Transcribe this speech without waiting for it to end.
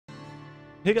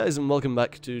Hey guys, and welcome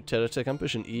back to Terra Tech. I'm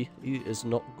pushing E. E is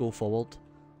not go forward.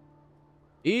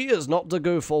 E is not the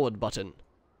go forward button.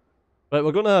 Right,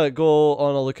 we're gonna go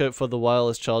on a lookout for the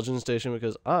wireless charging station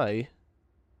because I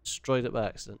destroyed it by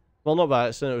accident. Well, not by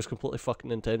accident, it was completely fucking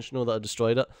intentional that I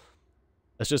destroyed it.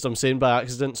 It's just I'm saying by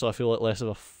accident, so I feel like less of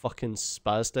a fucking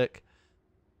spastic.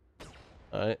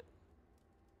 Alright.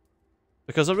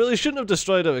 Because I really shouldn't have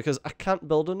destroyed it because I can't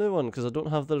build a new one because I don't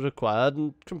have the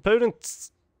required compounding.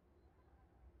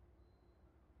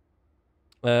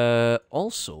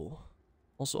 Also,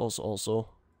 you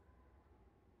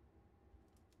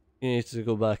need to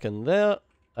go back in there.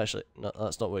 Actually, no,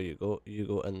 that's not where you go. You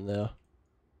go in there.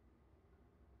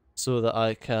 So that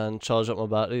I can charge up my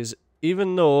batteries.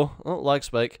 Even though, oh, lag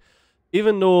spike.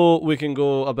 Even though we can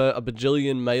go about a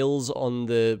bajillion miles on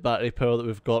the battery power that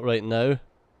we've got right now.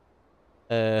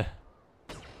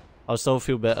 I'll still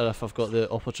feel better if I've got the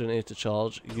opportunity to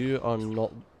charge. You are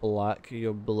not black,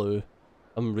 you're blue.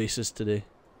 I'm racist today.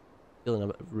 Feeling a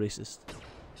bit racist.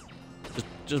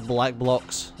 Just black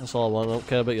blocks. That's all I want. I don't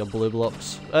care about your blue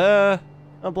blocks.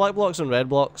 Black blocks and red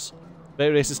blocks.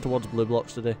 Very racist towards blue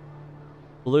blocks today.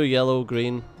 Blue, yellow,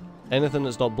 green. Anything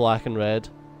that's not black and red.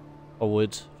 Or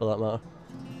wood, for that matter.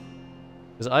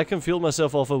 Because I can feel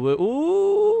myself off of wood.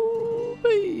 Ooh,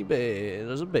 baby.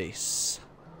 There's a base.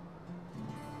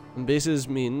 And bases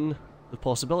mean the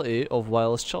possibility of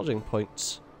wireless charging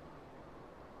points.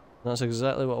 And that's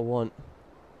exactly what I want.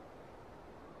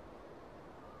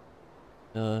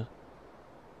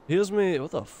 Here's me.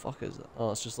 What the fuck is that?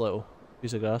 Oh, it's just a little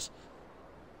piece of grass.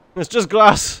 It's just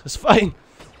grass. It's fine.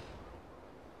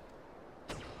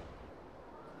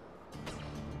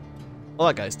 Oh,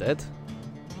 that guy's dead.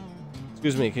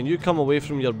 Excuse me, can you come away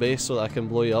from your base so that I can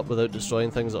blow you up without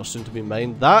destroying things that are soon to be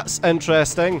mine? That's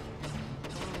interesting.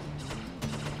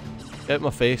 Get out my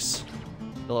face.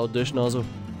 The little douche nozzle.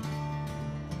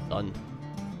 Done.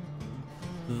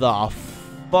 The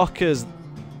fuck is...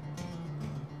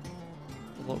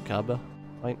 Little cabba.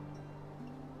 Right.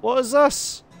 What is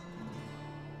this?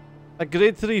 A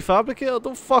grade 3 fabricator?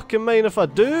 Don't fucking mind if I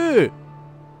do!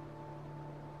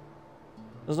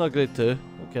 There's not a grade 2.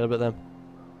 Don't care about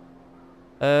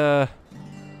them.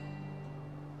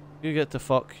 You get to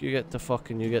fuck, you get to fuck,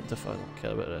 and you get to fuck. I don't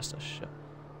care about the rest of this shit.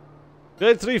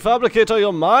 Grade 3 fabricator,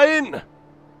 you're mine!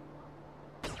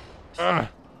 Ugh.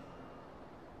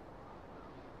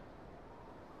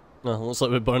 No, looks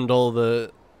like we burned all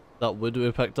that wood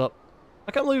we picked up.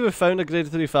 I can't believe we found a grade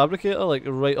 3 fabricator, like,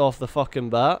 right off the fucking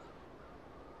bat.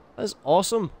 That is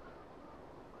awesome.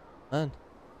 Man.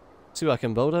 See what I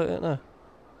can build out of it now.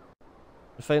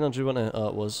 Refiner, do you want to... Oh,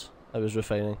 it was. I was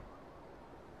refining.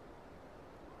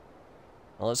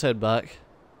 Well, let's head back.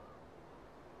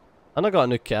 And I got a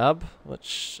new cab,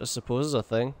 which I suppose is a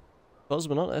thing. Because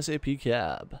we're not SAP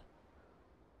cab.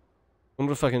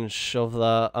 Wonder if I can shove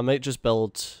that. I might just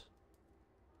build...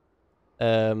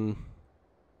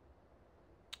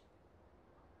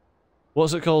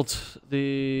 what's it called?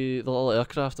 The little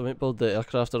aircraft. I might build the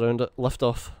aircraft around it.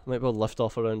 Liftoff. I might build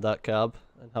liftoff around that cab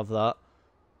and have that.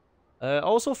 I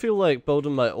also feel like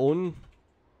building my own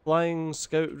flying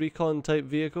scout recon type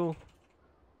vehicle.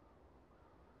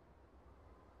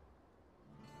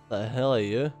 The hell are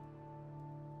you?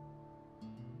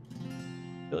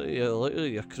 Look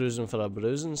like you're cruising for a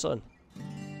bruising, son.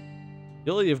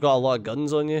 You look like you've got a lot of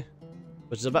guns on you.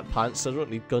 Which is a bit pants, I don't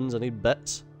need guns, I need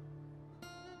bits.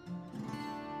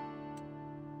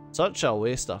 Such a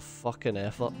waste of fucking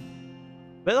effort.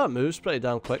 Bet that moves pretty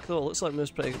damn quick though, it looks like it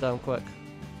moves pretty damn quick.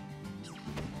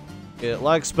 Okay,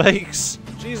 lag spikes!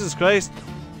 Jesus Christ!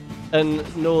 And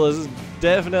no, this is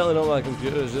definitely not my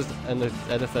computer, it's just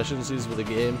inefficiencies with the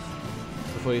game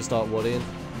before you start worrying.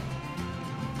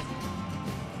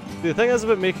 The thing is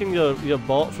about making your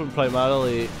bot from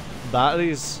primarily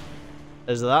batteries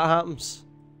is that happens.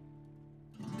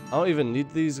 I don't even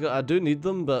need these guys. I do need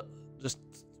them, but just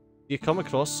you come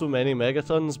across so many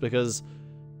megatons because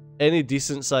any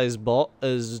decent sized bot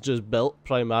is just built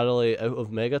primarily out of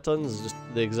megatons. It's just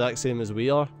the exact same as we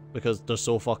are because they're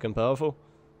so fucking powerful.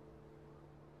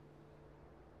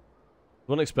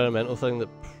 One experimental thing that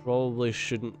probably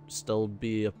shouldn't still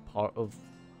be a part of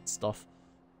stuff.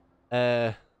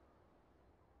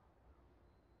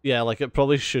 Yeah, like it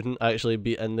probably shouldn't actually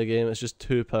be in the game, it's just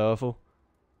too powerful.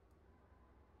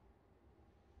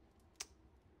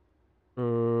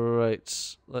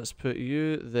 Right, let's put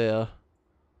you there.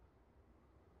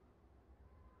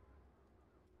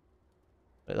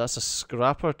 Right, that's a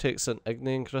scrapper, takes an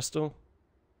igniting crystal.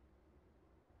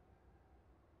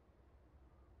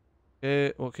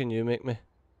 Okay, what can you make me?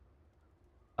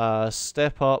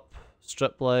 Step up,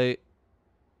 strip light,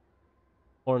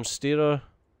 orange steerer.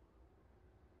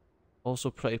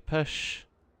 Also pretty pish.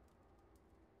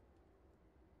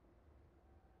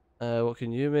 What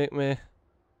can you make me?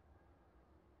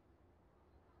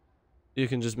 You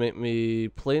can just make me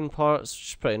plane parts, which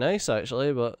is pretty nice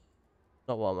actually, but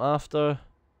not what I'm after.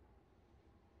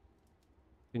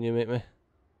 Can you make me?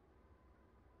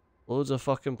 Loads of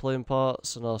fucking plane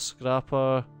parts, another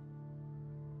scrapper.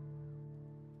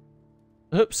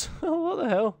 Oops, what the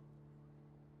hell?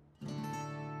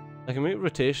 I can make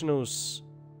rotationals,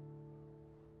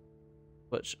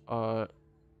 which are...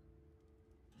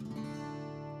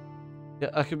 Yeah,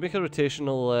 I can make a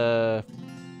rotational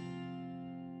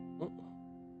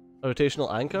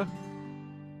anchor,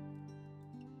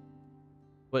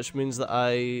 which means that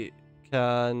I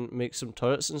can make some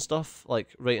turrets and stuff,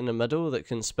 like right in the middle, that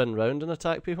can spin round and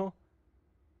attack people,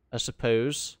 I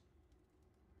suppose.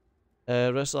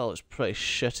 Rest of that looks pretty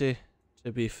shitty,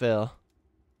 to be fair.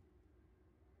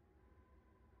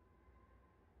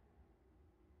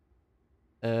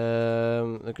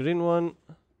 The green one.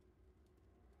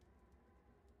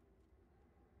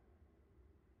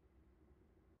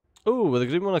 Oh, with the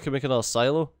green one I can make another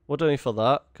silo. What do I need for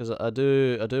that? Because I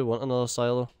do want another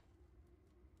silo.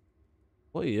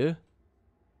 What are you?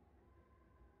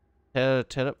 Terra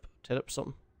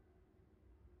something.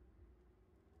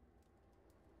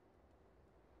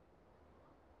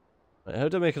 Right, how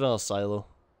do I make another silo?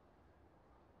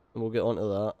 And we'll get onto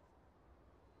that.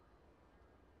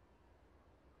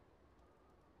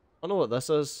 I know what this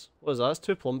is. What is that? It's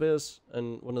 2 plumbias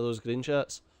in one of those green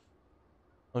chats.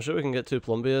 I'm sure we can get 2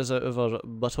 plumbias out of our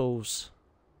buttholes.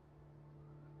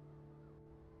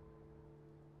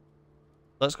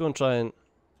 Let's go and try and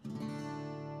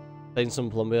find some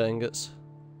plumbia ingots.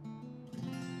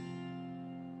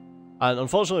 And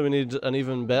unfortunately we need an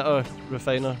even better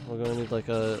refiner. We're going to need like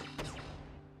a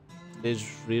stage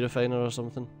re-refiner or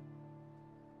something.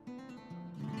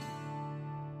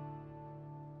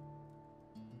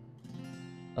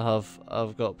 I've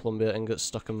got plumbia ingots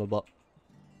stuck in my butt.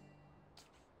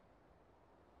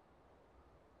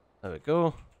 There we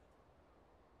go.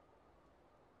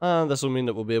 And this will mean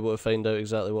that we'll be able to find out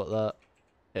exactly what that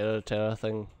Terra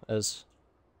thing is.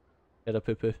 Terra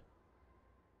poo-poo.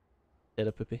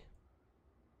 Terra poopy.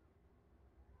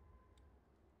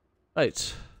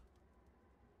 Right.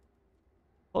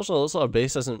 Also, it looks like our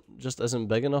base isn't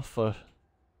big enough for...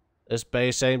 This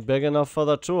base ain't big enough for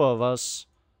the 2 of us.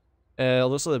 It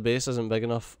looks like the base isn't big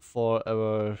enough for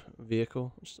our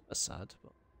vehicle, which is a bit sad,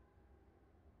 but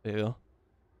there you go.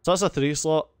 So that's a 3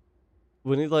 slot.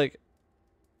 We need like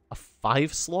a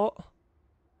 5 slot?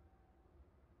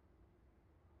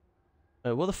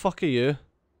 What the fuck are you?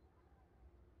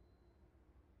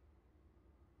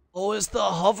 Oh, it's the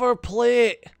hover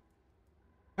plate!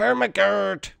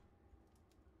 Permagerd!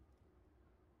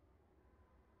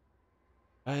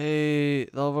 Hey,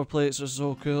 the hover plates are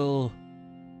so cool.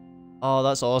 Oh,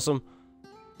 that's awesome.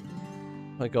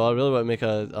 My god, I really want to make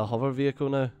a hover vehicle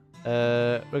now.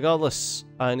 Regardless,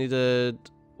 I needed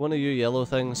one of you yellow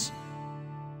things.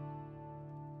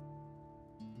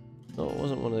 No, it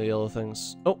wasn't one of the yellow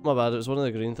things. Oh, my bad, it was one of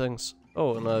the green things.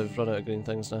 Oh, and I've run out of green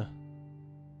things now.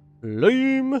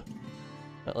 Lame!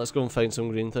 Right, let's go and find some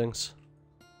green things.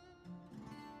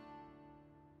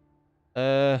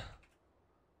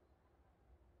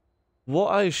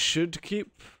 What I should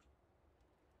keep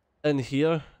in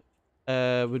here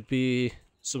would be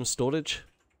some storage.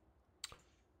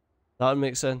 That would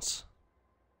make sense.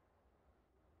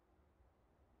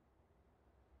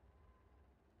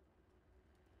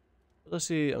 Let's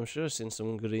see, I'm sure I've seen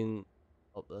some green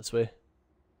up this way.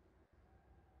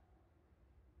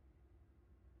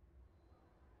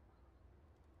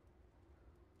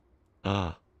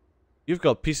 Ah. You've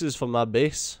got pieces from my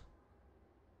base.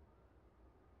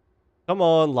 Come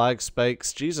on, lag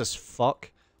spikes. Jesus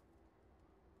fuck.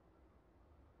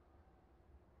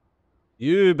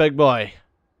 You big boy.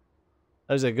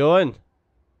 How's it going?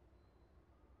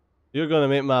 You're gonna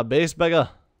make my base bigger.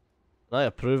 I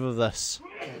approve of this.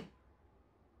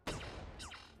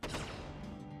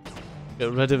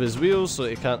 Get rid of his wheels so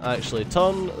he can't actually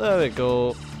turn. There we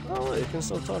go. Oh, he can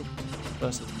still turn.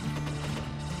 Interesting.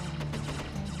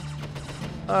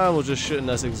 And we'll just shoot in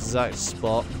this exact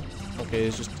spot.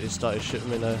 Okay, he started shooting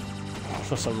me now.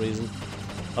 For some reason.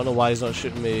 I don't know why he's not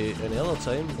shooting me any other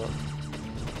time, but...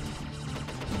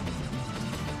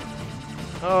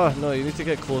 Oh, no, you need to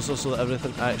get closer so that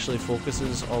everything actually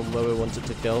focuses on where we want it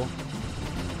to kill.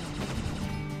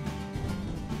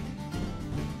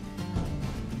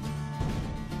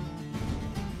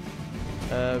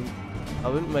 I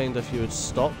wouldn't mind if you would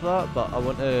stop that, but I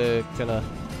want to kind of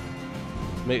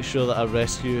make sure that I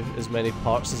rescue as many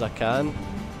parts as I can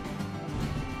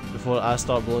before I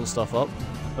start blowing stuff up.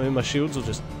 I mean, my shields will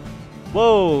just...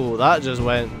 Whoa! That just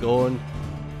went going.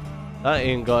 That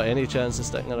ain't got any chance of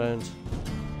sticking around.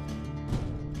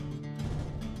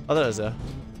 Oh, there it is there.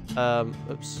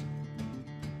 Oops.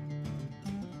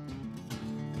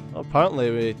 Well, apparently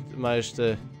we managed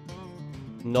to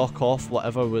knock off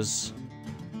whatever was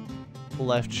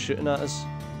left shooting at us.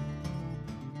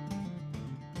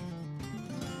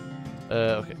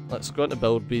 Okay, let's go into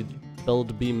build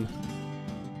beam.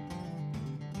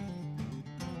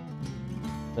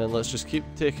 And let's just keep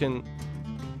taking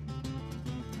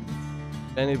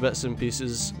any bits and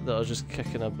pieces that are just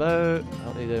kicking about. I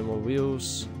don't need any more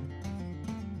wheels.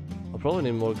 I'll probably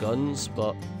need more guns,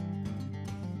 but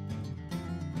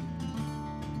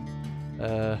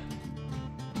okay,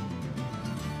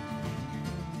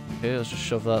 let's just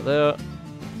shove that there.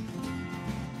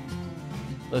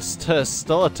 It's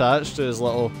still attached to his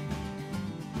little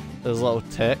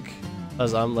tech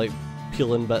as I'm like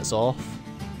peeling bits off.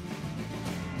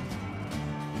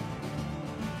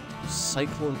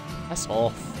 Cyclone, piss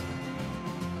off.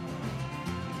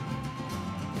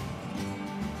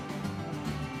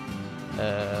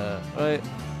 Right.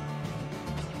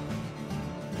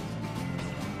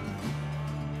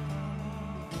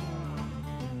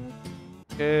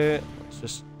 Okay, let's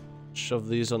just shove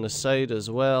these on the side as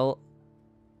well.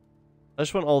 I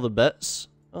just want all the bits.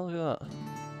 Oh, look at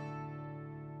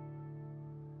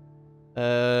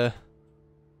that.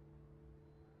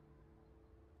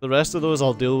 The rest of those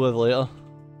I'll deal with later.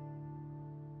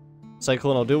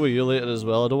 Cyclone, I'll deal with you later as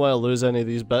well. I don't want to lose any of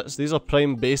these bits. These are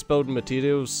prime base building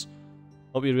materials.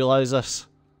 Hope you realise this.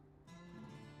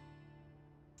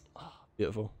 Oh,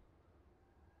 beautiful.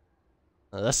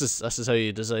 This is how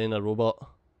you design a robot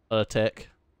or a tech.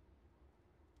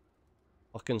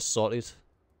 Fucking sorted.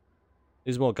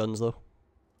 Needs more guns though.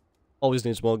 Always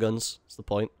needs more guns. That's the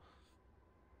point.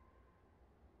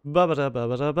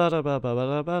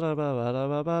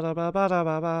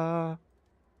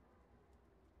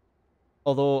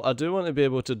 Although I do want to be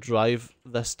able to drive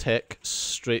this tech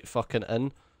straight fucking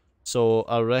in, so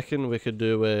I reckon we could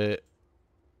do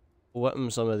whipping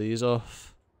some of these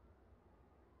off.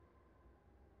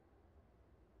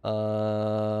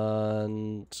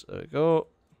 And there we go.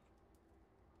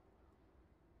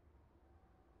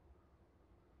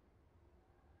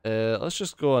 Let's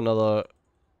just go another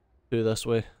 2 this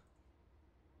way.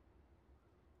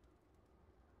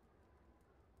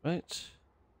 Right.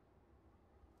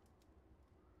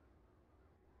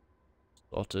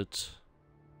 Sorted.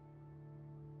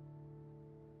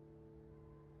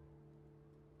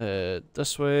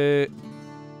 This way.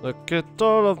 Look at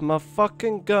all of my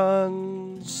fucking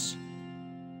guns.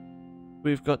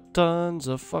 We've got tons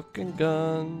of fucking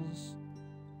guns.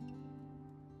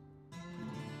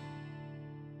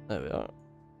 There we are.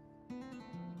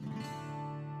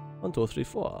 1, 2, 3,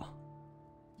 4.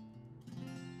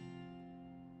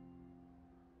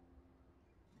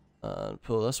 And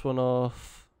pull this one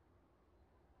off.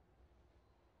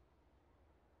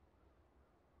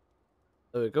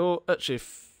 There we go. Itchy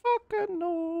fucking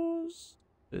nose.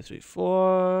 2, 3,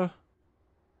 4.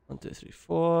 1, 2, 3,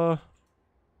 4.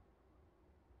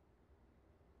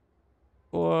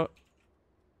 4.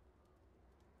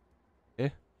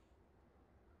 Okay.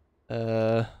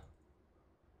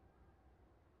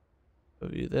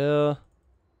 Put you there.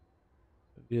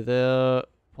 Put you there.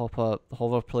 Pop a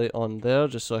hover plate on there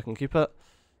just so I can keep it.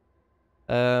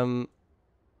 You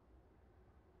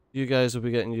guys will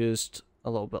be getting used a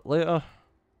little bit later.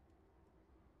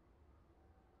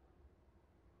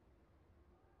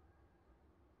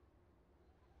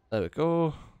 There we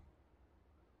go.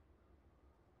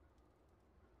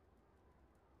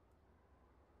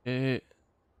 Okay.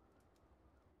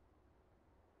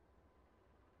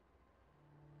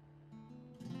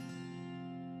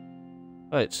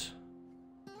 Right.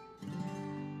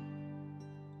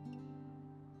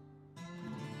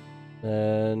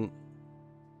 Then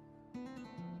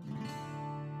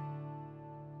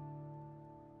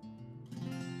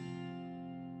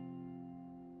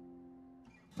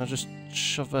I'll just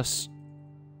shove this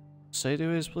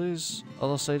sideways, please.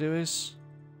 Other sideways.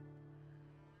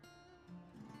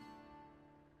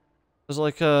 There's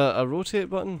like a rotate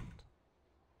button.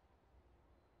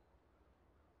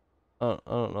 I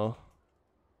don't know.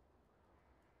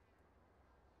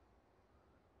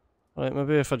 Right,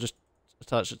 maybe if I just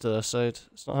attach it to this side.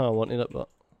 It's not how I wanted it, but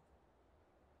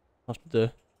I have to do.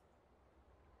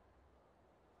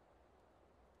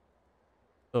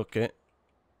 Okay.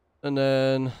 And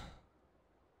then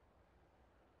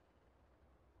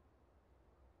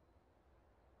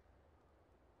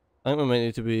I think we might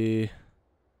need to be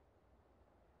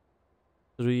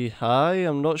 3 high.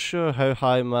 I'm not sure how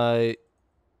high my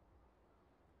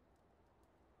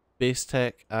base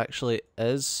tech actually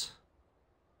is.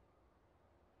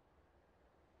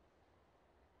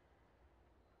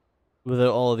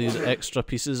 Without all of these extra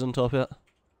pieces on top of it.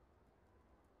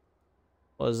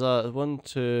 What is that? 1,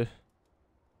 2,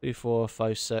 3, 4,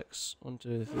 5, 6. 1,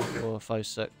 2, 3, 4, 5,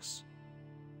 6.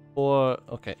 4.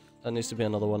 Okay, that needs to be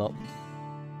another one up.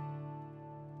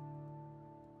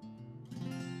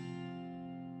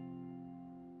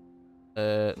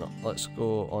 No, let's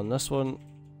go on this one.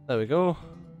 There we go.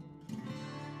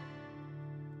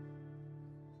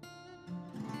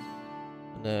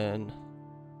 And then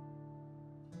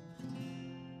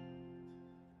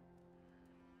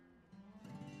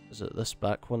is it this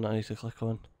back one that I need to click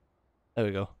on? There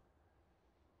we go.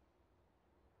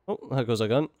 Oh, there goes a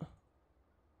gun.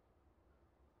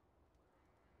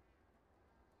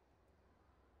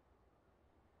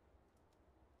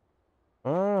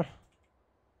 Ah.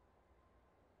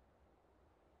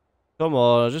 Come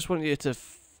on, I just want you to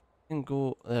f***ing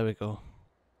go. There we go.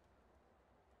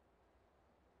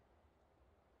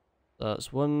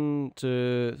 That's 1,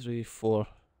 2, 3, 4.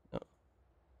 Yep.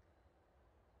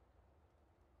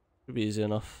 Should be easy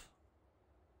enough.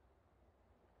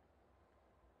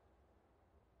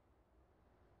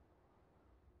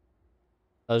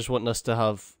 I just want this to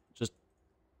have just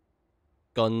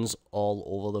guns all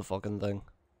over the fucking thing.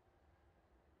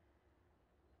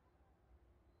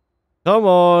 Come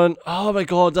on! Oh my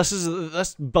god,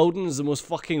 this building is the most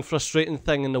fucking frustrating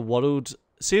thing in the world.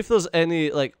 See if there's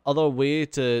any like other way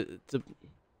to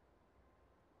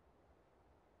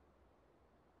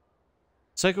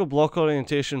cycle block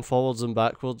orientation forwards and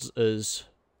backwards is,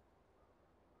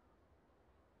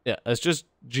 yeah, it's just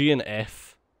G and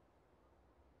F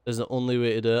is the only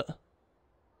way to do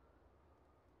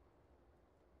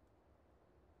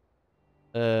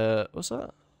it. What's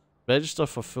that? Register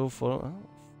for full forum.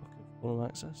 Forum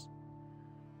access.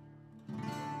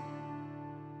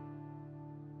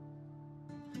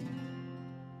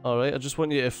 Alright, I just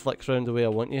want you to flick around the way I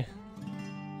want you.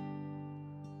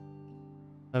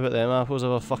 How about them apples?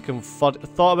 Have a fucking thought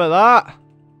about that?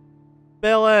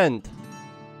 Bell end.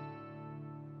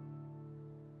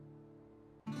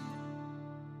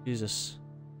 Jesus.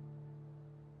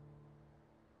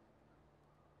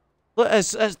 Look,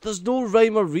 there's no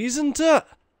rhyme or reason to it.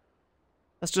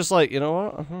 It's just like, you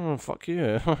know what? Fuck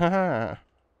you.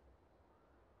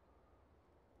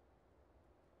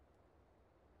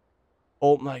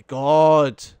 Oh my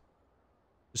god.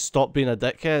 Just stop being a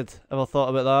dickhead. Ever thought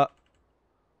about that?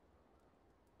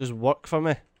 Just work for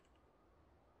me.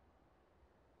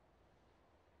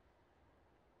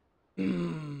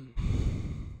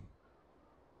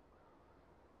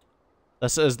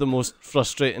 This is the most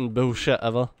frustrating bullshit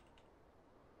ever.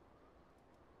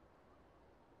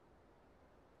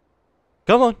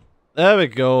 Come on. There we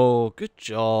go. Good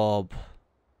job.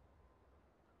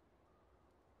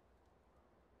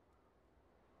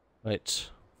 Right.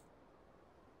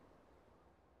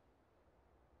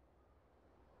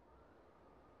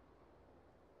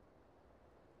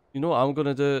 You know what I'm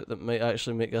gonna do that might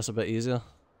actually make this a bit easier?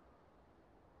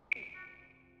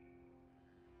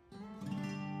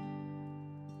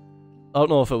 I don't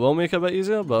know if it will make it a bit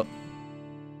easier, but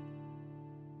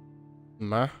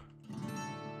meh.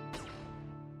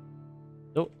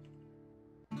 Nope.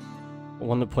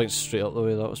 One that points straight up the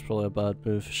way, that was probably a bad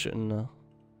move, shooting there.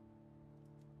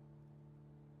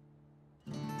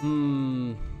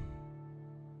 I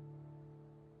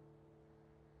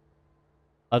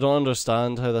don't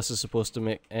understand how this is supposed to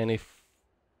make any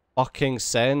fucking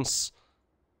sense.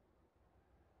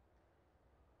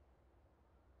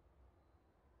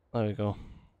 There we go.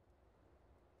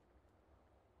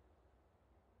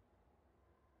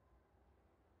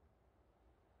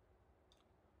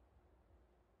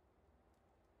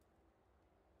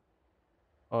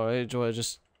 Alright, do I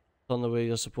just turn the way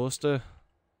you're supposed to?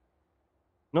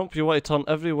 Nope, you want to turn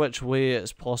every which way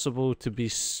it's possible to be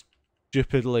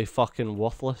stupidly fucking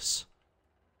worthless.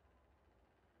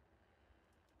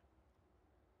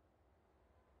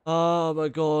 Oh my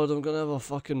god, I'm gonna have a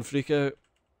fucking freak out.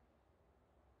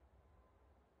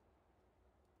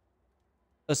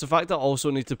 It's the fact that I also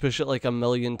need to push it like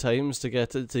 1,000,000 times to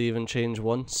get it to even change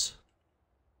once.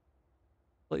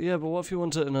 Like, yeah, but what if you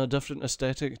want it in a different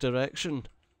aesthetic direction?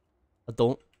 I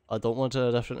don't want it in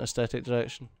a different aesthetic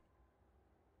direction.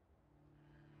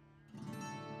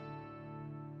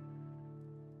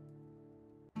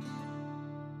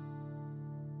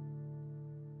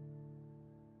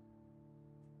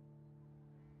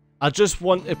 I just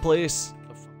want to place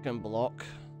a fucking block.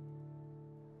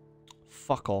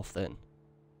 Fuck off then.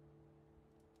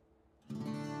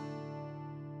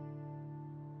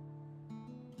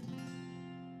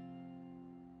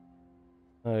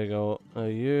 There you go. Now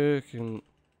you can...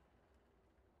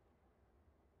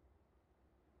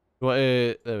 What?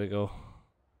 There we go.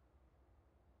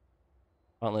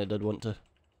 Apparently I did want to.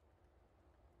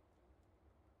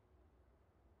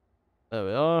 There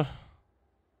we are.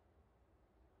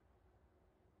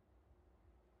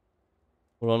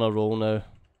 We're on a roll now.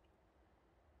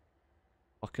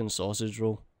 Fucking sausage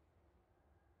roll.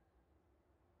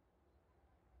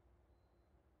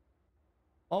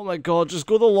 Oh my god, just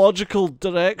go the logical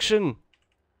direction.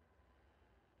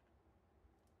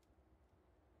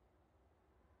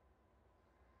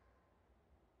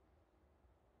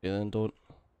 Yeah, then don't.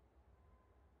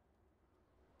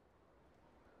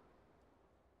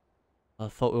 I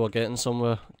thought we were getting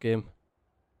somewhere, game.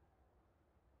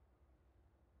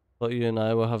 Thought you and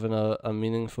I were having a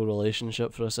meaningful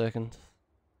relationship for a second.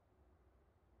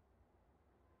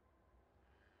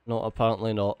 No,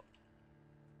 apparently not.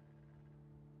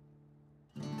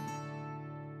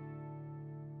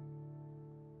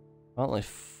 Apparently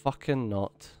fucking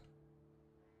not.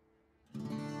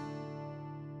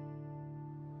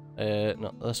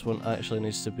 No, this one actually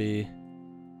needs to be...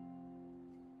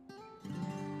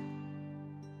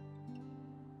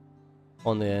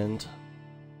 on the end.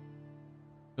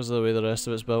 Because of the way the rest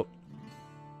of it's built.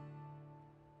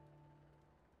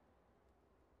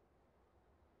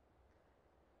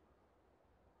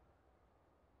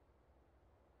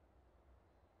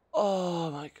 Oh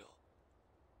my god.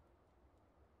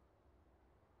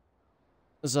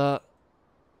 Is that...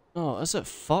 No, is it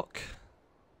fuck?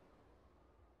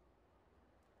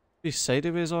 Be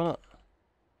sideways on it.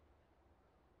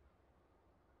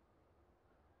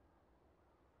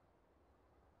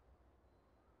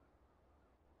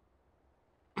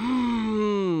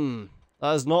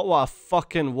 That is not what I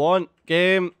fucking want,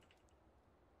 game.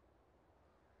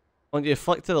 When you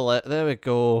flick to the left, there we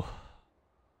go.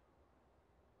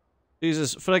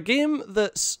 Jesus, for a game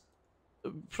that's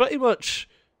pretty much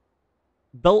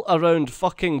built around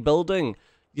fucking building,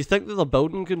 you think that the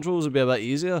building controls would be a bit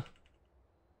easier?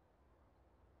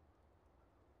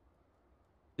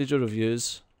 Steejo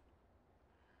reviews.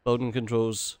 Building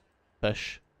controls.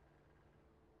 Pish.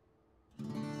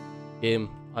 Game.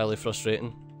 Highly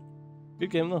frustrating. Good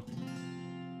game though.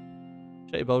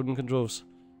 Shitty building controls.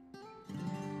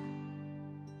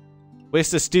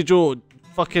 Waste of Steejo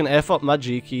fucking effort. My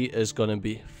G key is gonna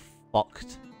be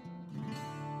fucked.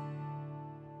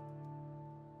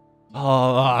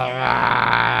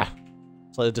 Oh,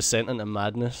 it's like a descent into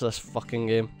madness, this fucking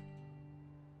game.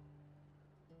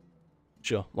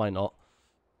 Sure, why not?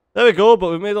 There we go,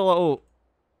 but we made a little...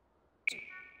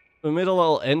 We made a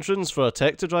little entrance for a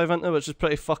tech to drive into, which is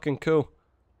pretty fucking cool.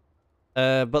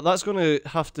 But that's going to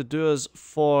have to do us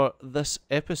for this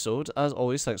episode. As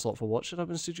always, thanks a lot for watching. I've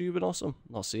been Steejo, you've been awesome.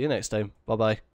 I'll see you next time. Bye-bye.